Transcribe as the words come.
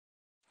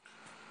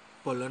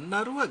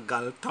පොළොන්නරුව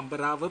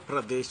ගල්තඹරාව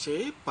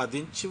ප්‍රදේශයේ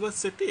පදිංචිව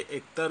සිටි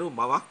එක්දරු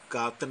මවක්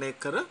ඝාතනය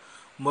කර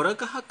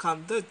මොරගහ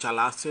කන්ද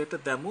ජලාශයට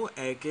දැමූ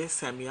ඇයගේ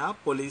සැමියා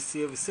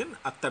පොලිසිය විසින්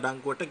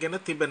අත්අඩංගුවට ගෙන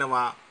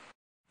තිබෙනවා.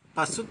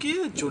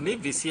 පසුගිය ජුනි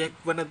 21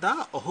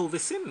 වනදා ඔහු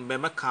විසින්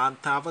මෙම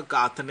කාන්තාව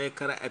ඝාතනය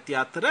කර ඇති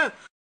අතර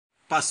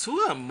පසුව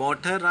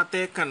මෝටර්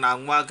රථයක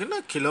නංවාගෙන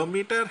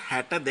කිලෝමීටර්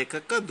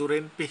 62ක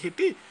දුරින්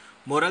පිහිටි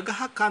මොරගහ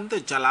කන්ද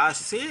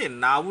ජලාශයේ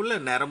නාවුල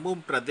නැරඹුම්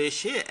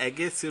ප්‍රදේශයේ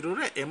ඇගේ සිරුර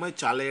එම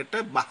ජලයට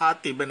බහා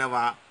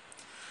තිබෙනවා.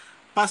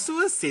 පසුව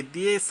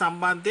සිද්ධියේ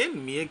සම්බන්ධයෙන්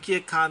මියගිය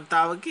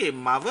කාන්තාවගේ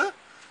මව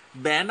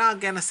බෑනා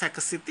ගැන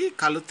සැකසිතී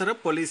කළුතර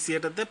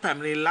පොලිසියටද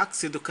පැමිණිල්ලක්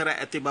සිදු කර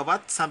ඇති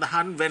බවත්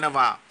සඳහන්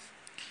වෙනවා.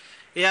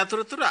 ඒ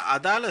අතරතුර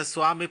අදාළ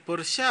ස්වාමි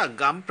පුරුෂයා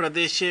ගම්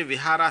ප්‍රදේශයේ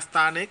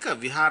විහාරස්ථානයක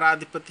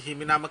විහාරාධිපති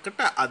හිමිනමකට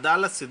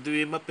අදාළ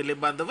සිදුවීම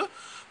පිළිබඳව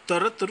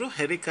තොරතුරු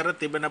හෙළි කර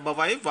තිබෙන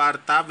බවයි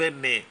වාර්තා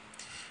වෙන්නේ.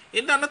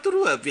 ඉන්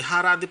අනතුරුව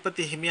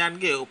විහාරාධිපති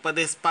හිමියන්ගේ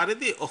උපදෙස්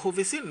පරිදි ඔහු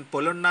විසින්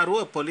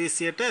පොළොන්නරුව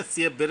පොලිසියට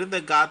සිය බිරිඳ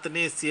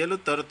ඝාතනයේ සියලු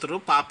තොරතුරු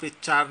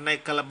පාපිච්චාරණය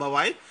කළ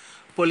බවයි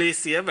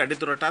පොලිසිය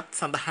වැඩිදුරටත්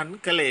සඳහන්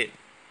කළේ.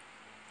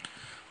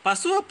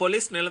 පසුව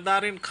පොලිස්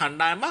නිලධාරීන්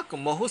කණ්ඩායමක්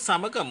මොහු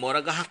සමග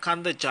මොරගහ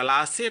කන්ද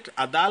ජලාශයට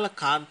අදාළ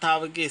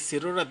කාන්තාවගේ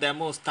සිරුර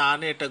දැමූ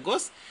ස්ථානයට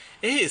ගොස්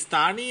එහි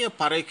ස්ථානීය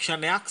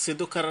පරීක්ෂණයක්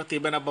සිදු කර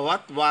තිබෙන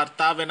බවත්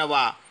වාර්තා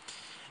වෙනවා.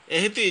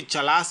 එහිදී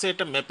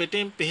ජලාශයට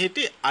මෙපිටින්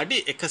පිහිටි අඩි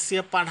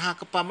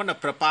 150ක පමණ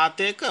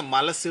ප්‍රපාතයක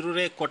මල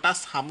සිරුරේ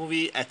කොටස් හමු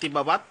වී ඇති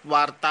බවත්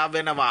වාර්තා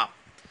වෙනවා.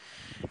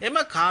 එම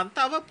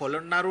කාන්තාව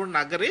පොළොන්නරුව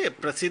නගරයේ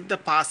ප්‍රසිද්ධ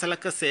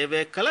පාසලක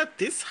සේවය කළ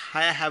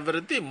 36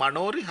 හැවිරිදි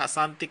මනෝරි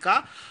හසන්තිකා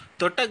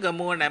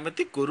තොටගමුව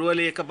නැමැති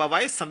ගුරුවරියක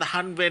බවයි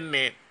සඳහන්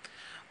වෙන්නේ.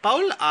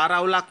 පවුල්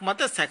ආරවුලක්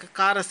මත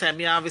සැකකාර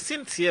සැමියා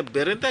විසින් සිය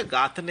බිරිඳ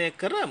ඝාතනය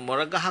කර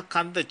මොරගහ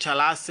කන්ද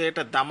ජලාශයට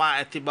දමා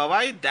ඇති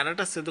බවයි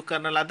දැනට සිදු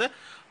කරන ලද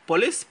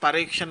පොලිස්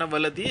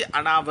පරීක්ෂණවලදී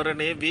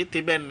අනාවරණය වී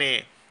තිබෙන්නේ.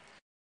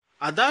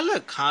 අදාළ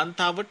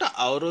කාන්තාවට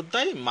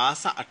අවුරුද්දයි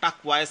මාස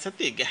 8ක් වයස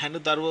ඇති ගැහැණු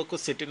දරුවෙකු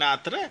සිටින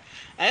අතර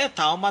ඇය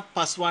තවමත්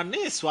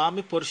පසුවන්නේ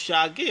ස්වාමි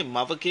පුරුෂයාගේ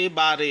මවගේ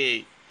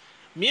භාරයේයි.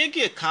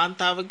 මියගිය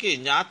කාන්තාවගේ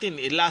ඥාතීන්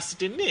ඉල්ලා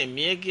සිටින්නේ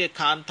මියගිය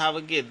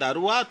කාන්තාවගේ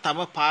දරුවා තම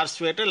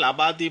පාර්ශ්වයට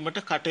ලබා දීමට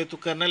කටයුතු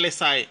කරන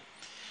ලෙසයි.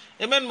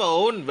 එමෙන්ම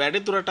ඔවුන්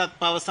වැඩිදුරටත්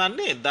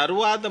පවසන්නේ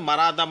දරුවාද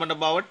මරා දමන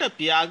බවට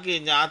පියාගේ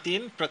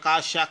ඥාතීන්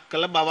ප්‍රකාශයක්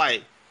කළ බවයි.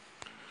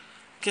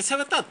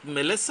 කෙසේවෙතත්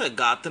මෙලෙස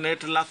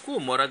ඝාතනයට ලක් වූ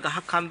මොරගහ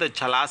කන්ද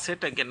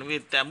ජලාශයට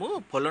ගෙනවී දැමූ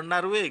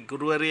පොළොන්නරුවේ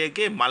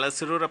ගුරුවරියගේ මල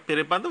සිරුර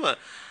පිළිබඳව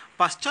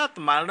පශ්චාත්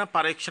මරණ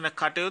පරීක්ෂණ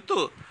කටයුතු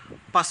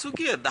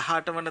පසුගිය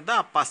 18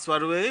 වනදා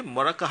පස්වරුවේ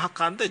මොරගහ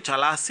කන්ද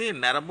ජලාශයේ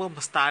නැරඹුම්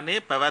ස්ථානයේ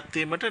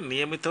පැවැත්වීමට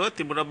නියමිතව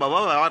තිබුණ බව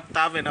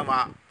වාර්තා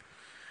වෙනවා.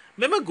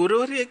 මෙම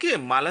ගුරුවරියගේ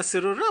මල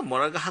සිරුර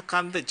මොරගහ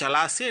කන්ද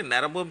ජලාශයේ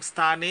නැරඹුම්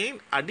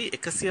ස්ථානයෙන් අඩි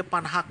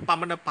 150ක්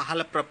පමණ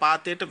පහළ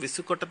ප්‍රපාතයට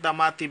විසුකොට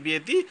දමා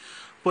තිබියදී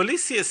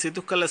පොලිසිය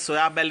සිදු කළ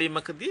සොයා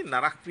බැලීමකදී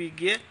නරක් වී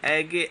ගිය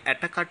ඇයගේ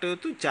ඇට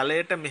කටයුතු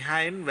ජලයට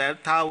මෙහායින්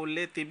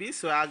වැල්තාවුල්ලේ තිබී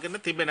සොයාගෙන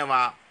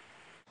තිබෙනවා.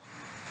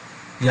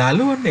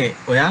 යාළුවනේ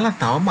ඔයාලා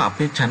තවම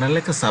අපේ channel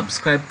එක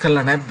subscribe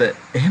කරලා නැද්ද?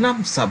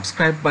 එහෙනම්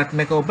subscribe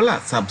button එක ඔබලා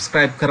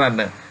subscribe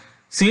කරන්න.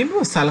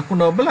 සීනුව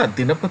සලකුණ ඔබලා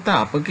දිනපතා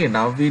අපගේ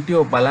නව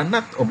වීඩියෝ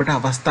බලන්නත් ඔබට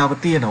අවස්ථාව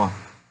තියෙනවා.